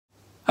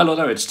Hello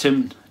there, it's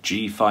Tim,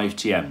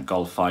 G5TM,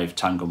 Golf 5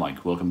 Tango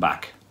Mike. Welcome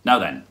back. Now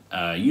then,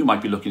 you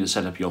might be looking to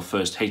set up your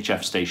first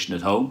HF station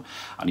at home,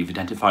 and you've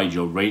identified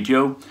your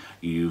radio,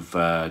 you've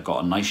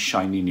got a nice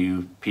shiny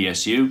new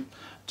PSU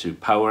to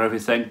power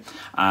everything,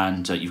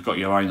 and you've got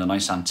your eye on a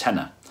nice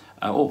antenna.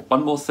 Oh,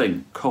 one more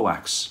thing,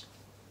 Coax.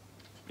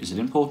 Is it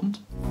important?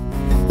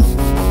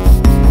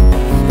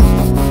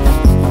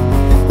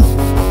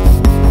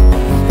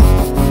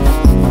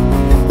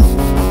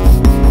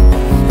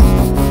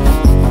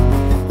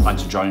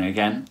 Thanks for joining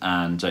again,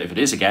 and if it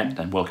is again,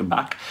 then welcome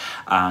back.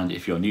 And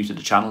if you're new to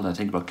the channel, then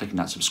think about clicking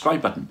that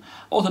subscribe button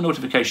or the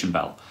notification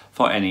bell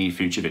for any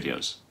future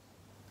videos.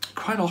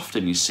 Quite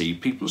often you see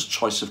people's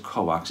choice of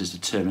coax is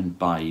determined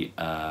by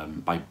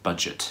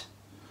budget.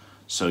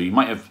 So you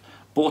might have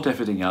bought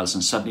everything else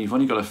and suddenly you've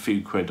only got a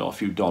few quid or a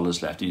few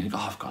dollars left and you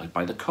think, oh, I've got to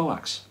buy the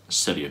coax. That's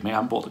silly of me, I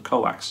haven't bought the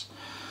coax.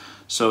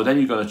 So then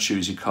you've got to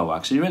choose your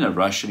coax and you're in a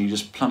rush and you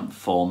just plump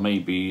for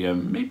maybe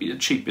the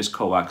cheapest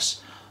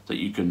coax that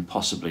you can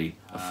possibly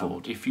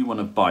afford. If you want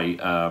to buy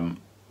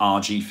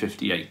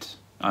RG58,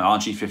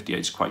 RG58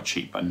 is quite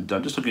cheap, and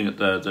I'm just looking at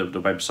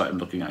the website I'm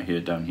looking at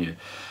here down here.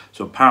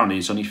 So apparently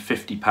it's only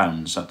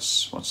 £50.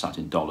 That's, what's that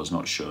in dollars?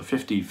 Not sure.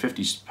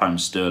 £50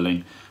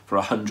 sterling for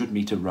a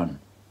 100-meter run.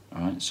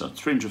 All right, so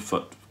 300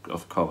 foot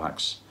of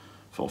coax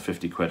for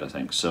 50 quid, I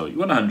think. So you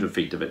want 100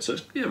 feet of it. So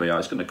here we are.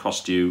 It's going to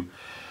cost you,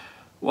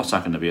 what's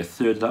that going to be? A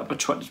third of that, but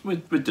 20,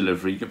 with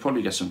delivery, you could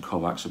probably get some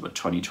coax for about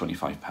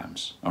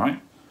 £20–25. All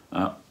right.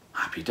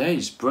 Happy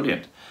days,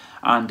 brilliant.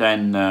 And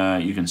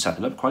then you can set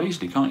it up quite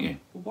easily, can't you?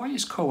 Why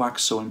is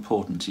coax so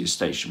important to your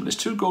station? Well, there's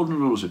two golden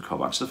rules with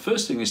coax. The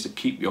first thing is to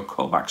keep your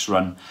coax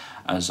run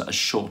as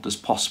short as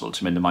possible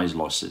to minimise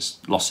losses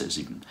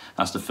even.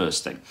 That's the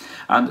first thing.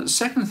 And the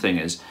second thing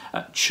is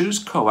choose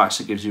coax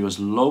that gives you as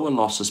low a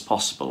loss as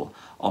possible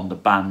on the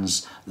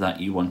bands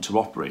that you want to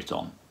operate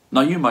on.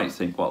 Now you might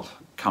think, well,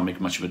 can't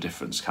make much of a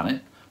difference, can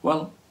it?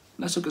 Well,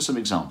 let's look at some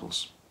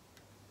examples.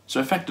 So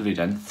effectively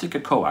then, thicker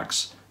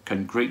coax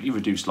can greatly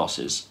reduce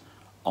losses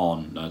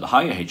on the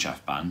higher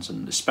HF bands,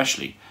 and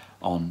especially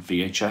on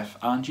VHF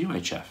and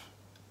UHF.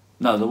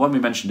 Now, the one we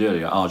mentioned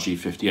earlier,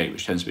 RG58,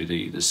 which tends to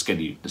be the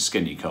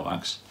skinny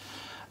coax,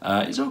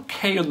 is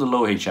okay on the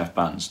low HF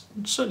bands.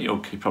 Certainly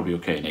okay, probably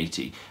okay in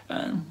 80,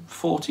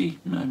 40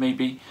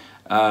 maybe,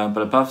 but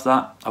above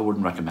that, I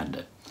wouldn't recommend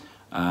it.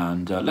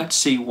 And let's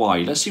see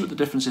why. Let's see what the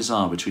differences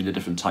are between the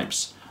different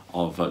types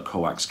of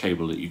coax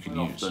cable that you can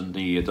use. And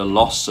the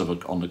loss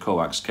on the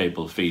coax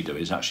cable feeder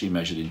is actually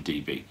measured in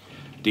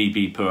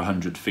dB per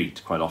 100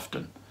 feet quite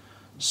often.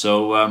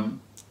 So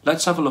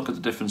let's have a look at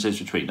the differences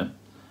between them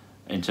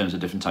in terms of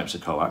different types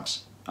of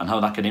coax and how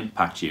that can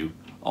impact you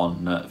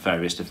on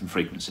various different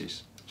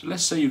frequencies. So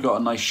let's say you've got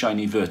a nice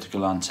shiny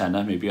vertical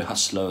antenna, maybe a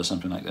Hustler or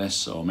something like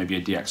this, or maybe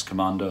a DX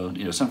Commando,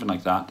 something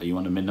like that you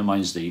want to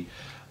minimize the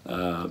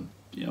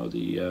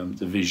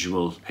the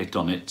visual hit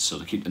on it, so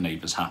to keep the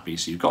neighbors happy.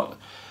 So you've got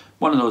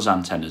one of those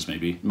antennas,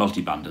 maybe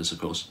multi-banders, of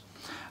course,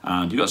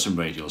 and you've got some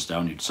radials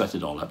down, you've set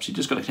it all up, so you've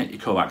just got to connect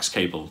your coax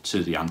cable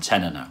to the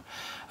antenna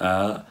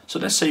now. So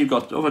let's say you've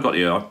got, I've got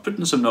here, I've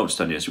written some notes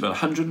down here, so you've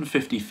got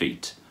 150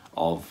 feet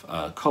of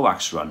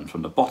coax run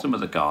from the bottom of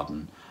the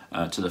garden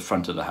to the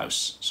front of the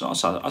house. So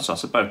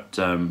that's about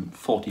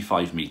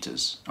 45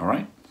 meters, all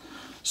right?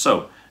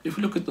 So if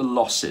we look at the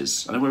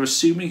losses, and we're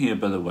assuming here,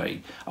 by the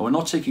way, and we're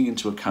not taking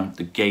into account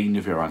the gain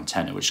of your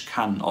antenna, which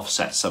can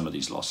offset some of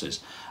these losses,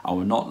 and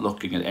we're not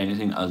looking at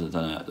anything other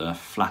than a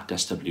flat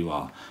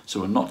SWR.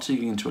 So we're not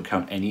taking into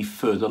account any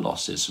further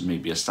losses from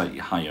maybe a slightly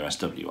higher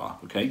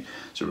SWR, okay?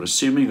 So we're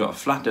assuming you've got a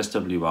flat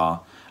SWR,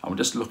 and we're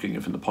just looking at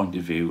it from the point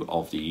of view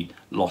of the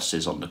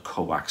losses on the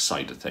coax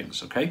side of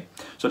things, okay?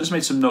 So I just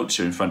made some notes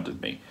here in front of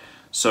me.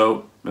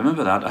 So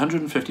remember that,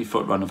 150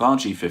 foot run of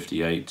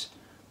RG58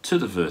 to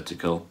the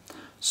vertical.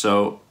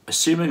 So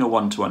assuming a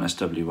 1:1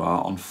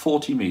 SWR on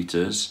 40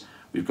 meters,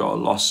 we've got a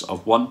loss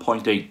of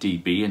 1.8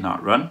 dB in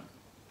that run,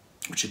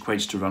 which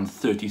equates to around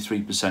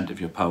 33% of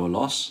your power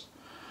loss.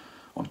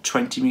 On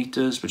 20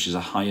 meters, which is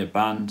a higher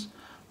band,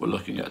 we're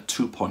looking at a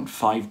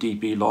 2.5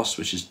 dB loss,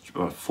 which is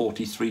about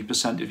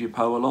 43% of your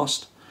power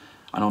lost.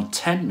 And on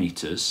 10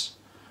 meters,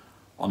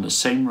 on the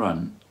same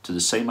run to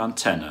the same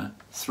antenna,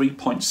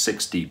 3.6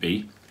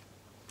 dB,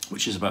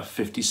 which is about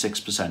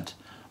 56%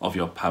 of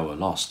your power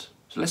lost.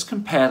 So let's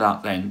compare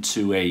that then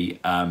to a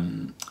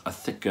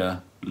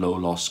thicker low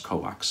loss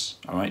coax.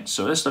 All right,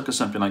 so let's look at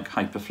something like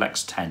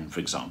Hyperflex 10, for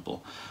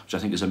example, which I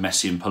think is a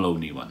Messi and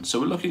Poloni one.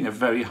 So we're looking at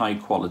very high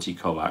quality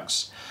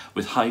coax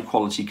with high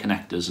quality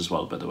connectors as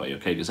well, by the way,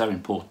 okay, because they're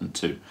important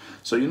too.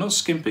 So you're not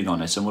skimping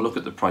on it, and we'll look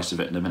at the price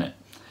of it in a minute.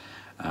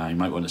 You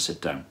might want to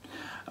sit down.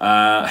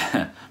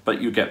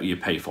 But you get what you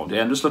pay for.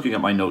 Yeah, I'm just looking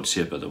at my notes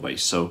here, by the way.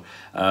 So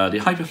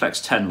the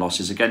Hyperflex 10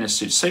 losses, again, is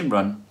the same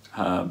run,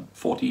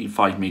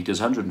 45 meters,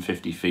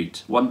 150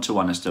 feet,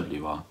 1:1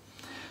 SWR.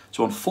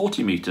 So on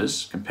 40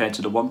 meters, compared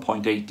to the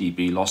 1.8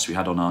 dB loss we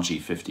had on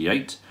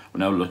RG58, we're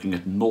now looking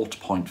at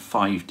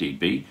 0.5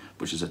 dB,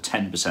 which is a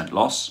 10%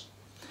 loss.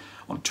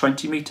 On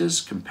 20 meters,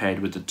 compared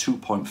with the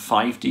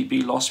 2.5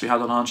 dB loss we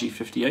had on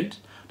RG58,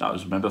 That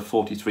was, remember,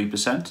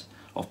 43%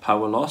 of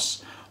power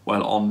loss.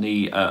 Well, on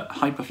the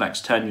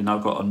Hyperflex 10, you've now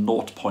got a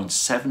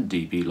 0.7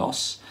 dB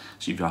loss,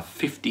 so you've got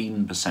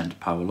 15%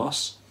 power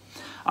loss.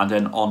 And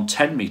then on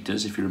 10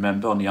 meters, if you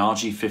remember, on the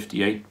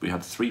RG58, we had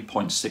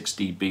 3.6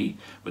 dB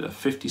with a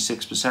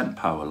 56%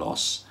 power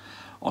loss.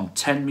 On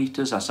 10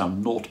 meters, that's now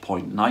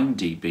 0.9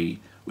 dB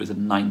with a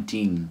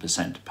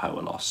 19%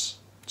 power loss.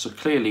 So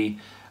clearly,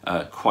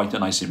 quite a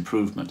nice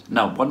improvement.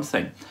 Now, one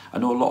thing, I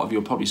know a lot of you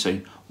are probably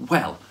saying,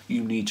 well,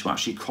 you need to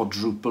actually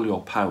quadruple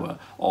your power,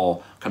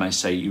 or can I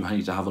say you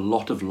need to have a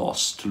lot of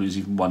loss to lose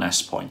even one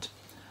S point.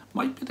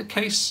 Might be the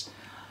case,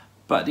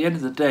 but at the end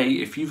of the day,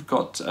 if you've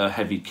got a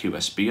heavy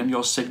QSB on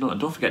your signal, and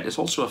don't forget, this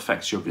also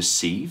affects your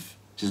receive.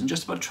 It isn't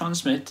just about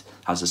transmit, it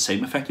has the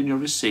same effect in your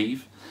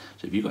receive.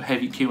 So if you've got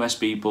heavy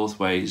QSB both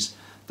ways,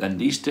 then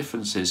these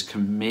differences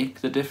can make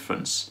the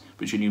difference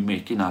between you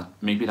making that,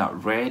 maybe that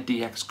rare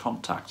DX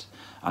contact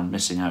and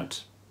missing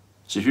out.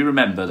 So if you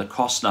remember the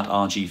cost in that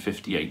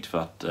RG58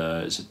 for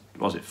that,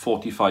 was it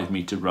 45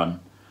 meter run?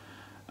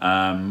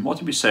 What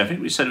did we say? I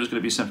think we said it was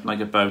going to be something like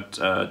about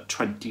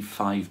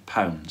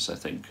 £25, I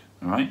think,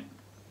 all right?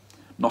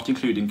 Not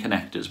including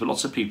connectors, but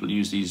lots of people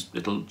use these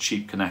little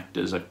cheap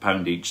connectors, like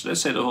 £1 each.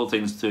 Let's say the whole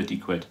thing's 30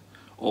 quid,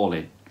 all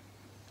in.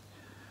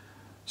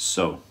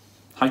 So,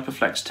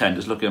 Hyperflex 10,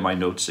 just looking at my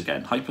notes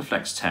again,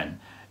 Hyperflex 10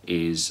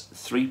 is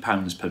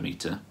 £3 per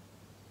metre.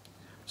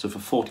 So for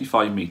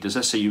 45 metres,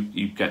 let's say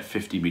you get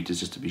 50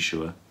 metres just to be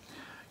sure,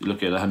 you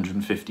look at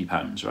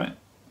 £150, right?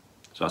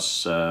 So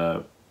that's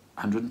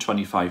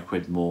 125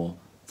 quid more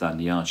than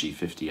the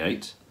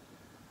RG58.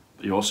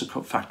 But you're also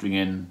factoring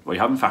in, well,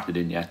 you haven't factored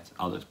in yet,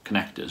 are the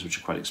connectors, which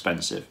are quite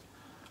expensive.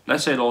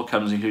 Let's say it all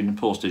comes, including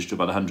postage, to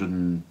about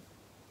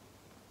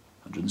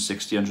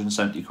 160,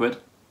 170 quid.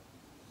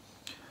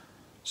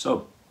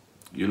 So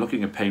you're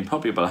looking at paying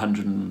probably about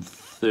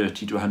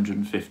 130 to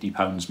 150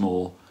 pounds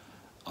more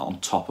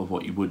on top of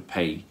what you would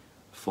pay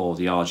for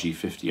the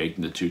RG58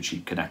 and the two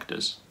cheap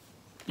connectors.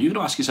 You're going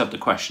to ask yourself the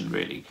question,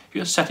 really, if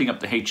you're setting up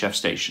the HF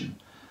station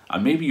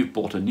and maybe you've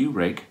bought a new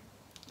rig,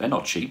 they're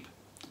not cheap,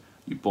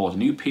 you bought a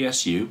new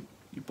PSU,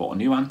 you bought a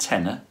new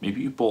antenna,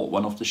 maybe you bought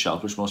one off the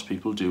shelf, which most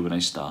people do when they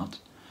start,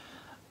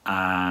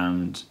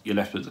 and you're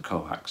left with the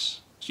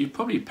coax. So you've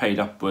probably paid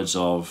upwards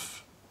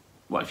of,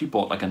 well, if you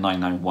bought like a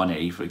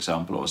 991A, for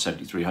example, or a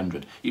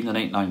 7300, even an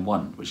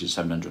 891, which is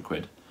 700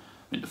 quid. I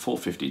mean, the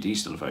 450D is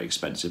still very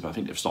expensive. I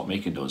think they've stopped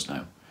making those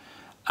now.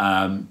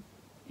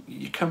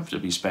 You're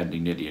comfortably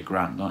spending nearly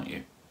 £1,000, aren't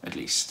you? At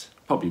least,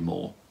 probably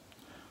more.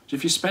 So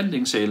if you're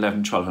spending, say,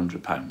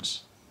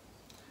 £1,100-1,200,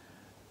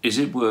 is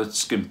it worth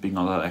skimping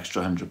on that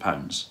extra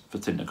 £100 for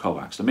thinner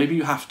coax? And maybe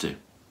you have to.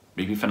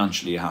 Maybe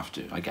financially you have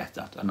to. I get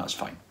that, and that's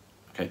fine.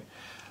 Okay.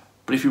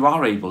 But if you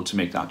are able to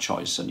make that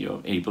choice and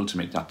you're able to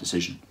make that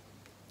decision,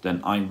 then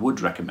I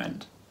would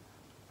recommend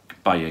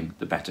buying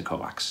the better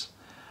coax.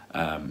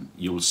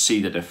 You'll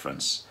see the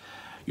difference.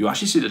 You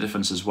actually see the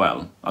difference as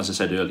well, as I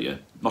said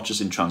earlier, not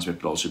just in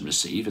transmit but also in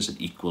receive. It's an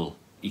equal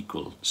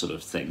sort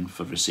of thing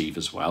for receive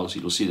as well, so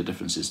you'll see the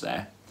differences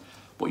there.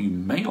 What you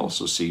may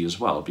also see as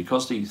well,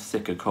 because the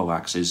thicker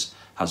coax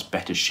has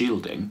better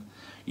shielding,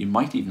 you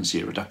might even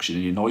see a reduction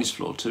in your noise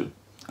floor too.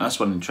 And that's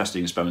one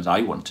interesting experiment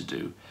I want to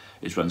do,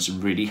 is run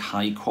some really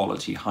high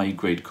quality, high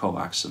grade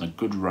coax and a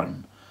good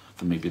run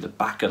from maybe the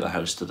back of the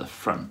house to the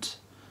front.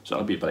 So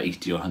that'll be about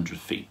 80 or 100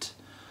 feet.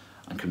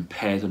 And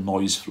compare the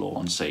noise floor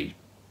on, say,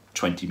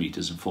 20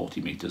 metres and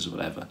 40 metres or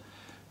whatever,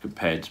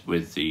 compared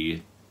with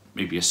the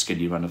maybe a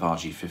skinny run of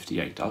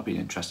RG58. That'll be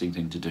an interesting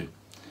thing to do.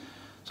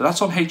 So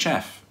that's on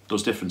HF,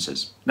 those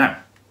differences.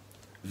 Now,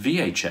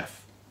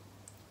 VHF.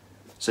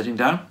 Sitting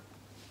down.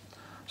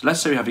 So let's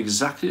say we have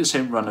exactly the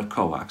same run of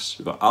coax.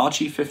 We've got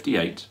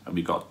RG58 and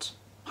we've got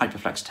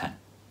Hyperflex 10.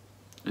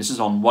 This is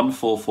on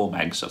 144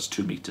 megs, so that's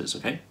 2 metres,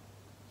 okay?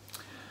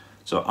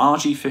 So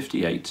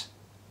RG58,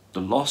 the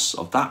loss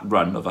of that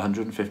run of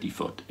 150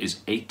 foot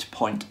is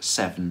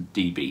 8.7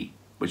 dB,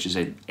 which is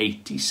an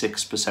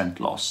 86%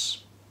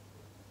 loss.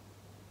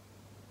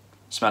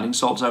 Smelling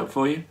salts out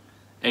for you?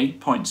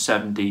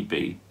 8.7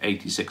 dB,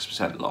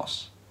 86%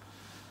 loss.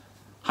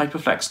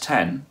 Hyperflex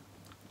 10,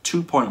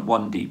 2.1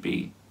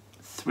 dB,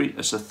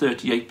 that's a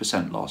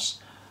 38% loss.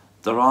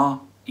 There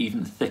are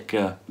even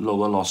thicker,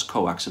 lower loss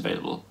coax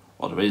available.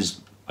 Well, there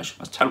is,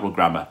 that's terrible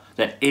grammar,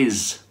 there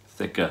is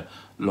thicker,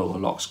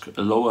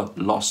 lower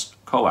loss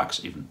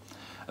coax even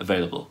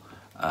available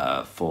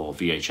for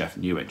VHF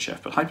and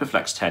UHF. But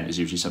Hyperflex 10 is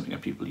usually something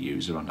that people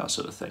use around that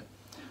sort of thing.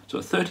 So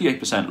a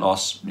 38%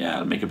 loss, yeah,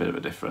 it'll make a bit of a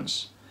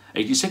difference.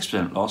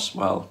 86% loss,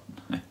 well,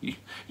 you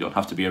don't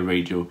have to be a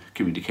radio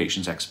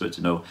communications expert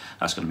to know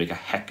that's going to make a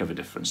heck of a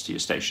difference to your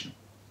station.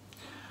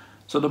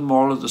 So the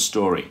moral of the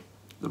story.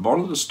 The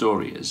moral of the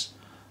story is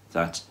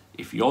that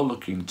if you're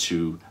looking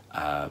to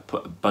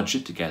put a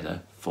budget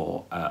together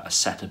for a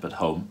setup at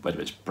home, whether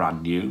it's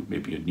brand new,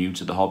 maybe you're new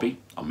to the hobby,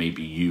 or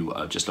maybe you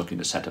are just looking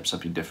to set up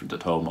something different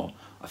at home or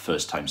a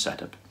first-time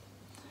setup,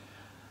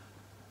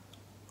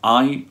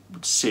 I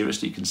would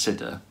seriously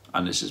consider,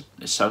 and it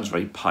sounds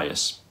very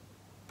pious,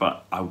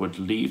 but I would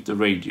leave the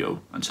radio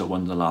until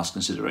one of the last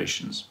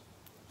considerations.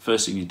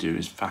 First thing you do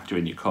is factor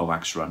in your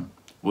coax run,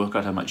 work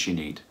out how much you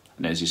need,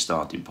 and there's your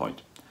starting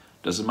point.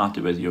 Doesn't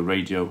matter whether your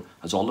radio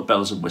has all the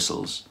bells and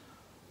whistles,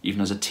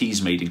 even has a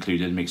tease made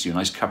included and makes you a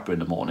nice cuppa in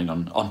the morning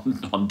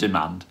on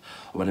demand,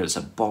 or whether it's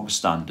a bog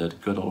standard,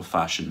 good old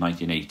fashioned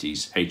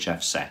 1980s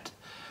HF set.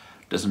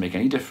 Doesn't make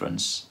any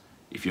difference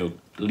if you're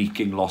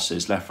leaking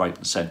losses left, right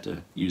and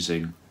centre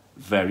using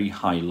very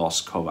high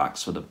loss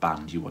coax for the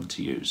band you want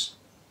to use.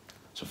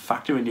 So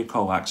factor in your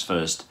coax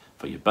first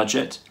for your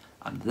budget,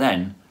 and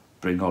then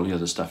bring all the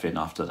other stuff in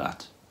after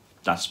that.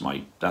 That's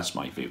my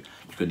view.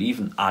 You could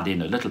even add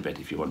in a little bit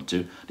if you want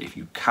to. If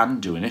you can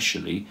do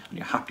initially and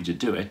you're happy to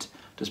do it,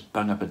 just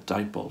bung up a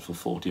dipole for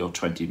 40 or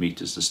 20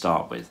 meters to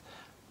start with.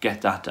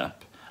 Get that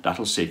up.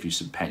 That'll save you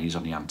some pennies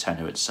on the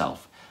antenna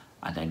itself,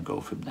 and then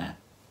go from there.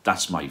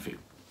 That's my view.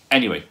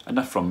 Anyway,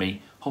 enough from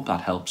me. Hope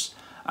that helps.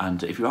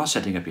 And if you are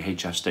setting up your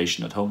HF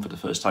station at home for the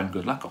first time,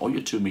 good luck. Or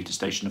your 2-meter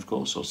station, of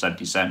course, or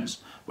 70 sems,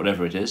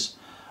 whatever it is.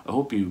 I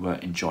hope you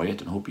enjoy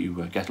it and hope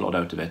you get a lot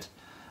out of it.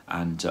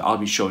 And I'll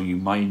be showing you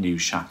my new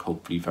shack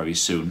hopefully very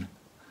soon,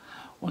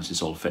 once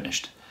it's all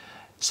finished.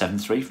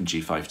 7.3 from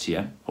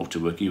G5TM. Hope to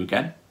work with you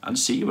again and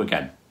see you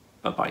again.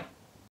 Bye-bye.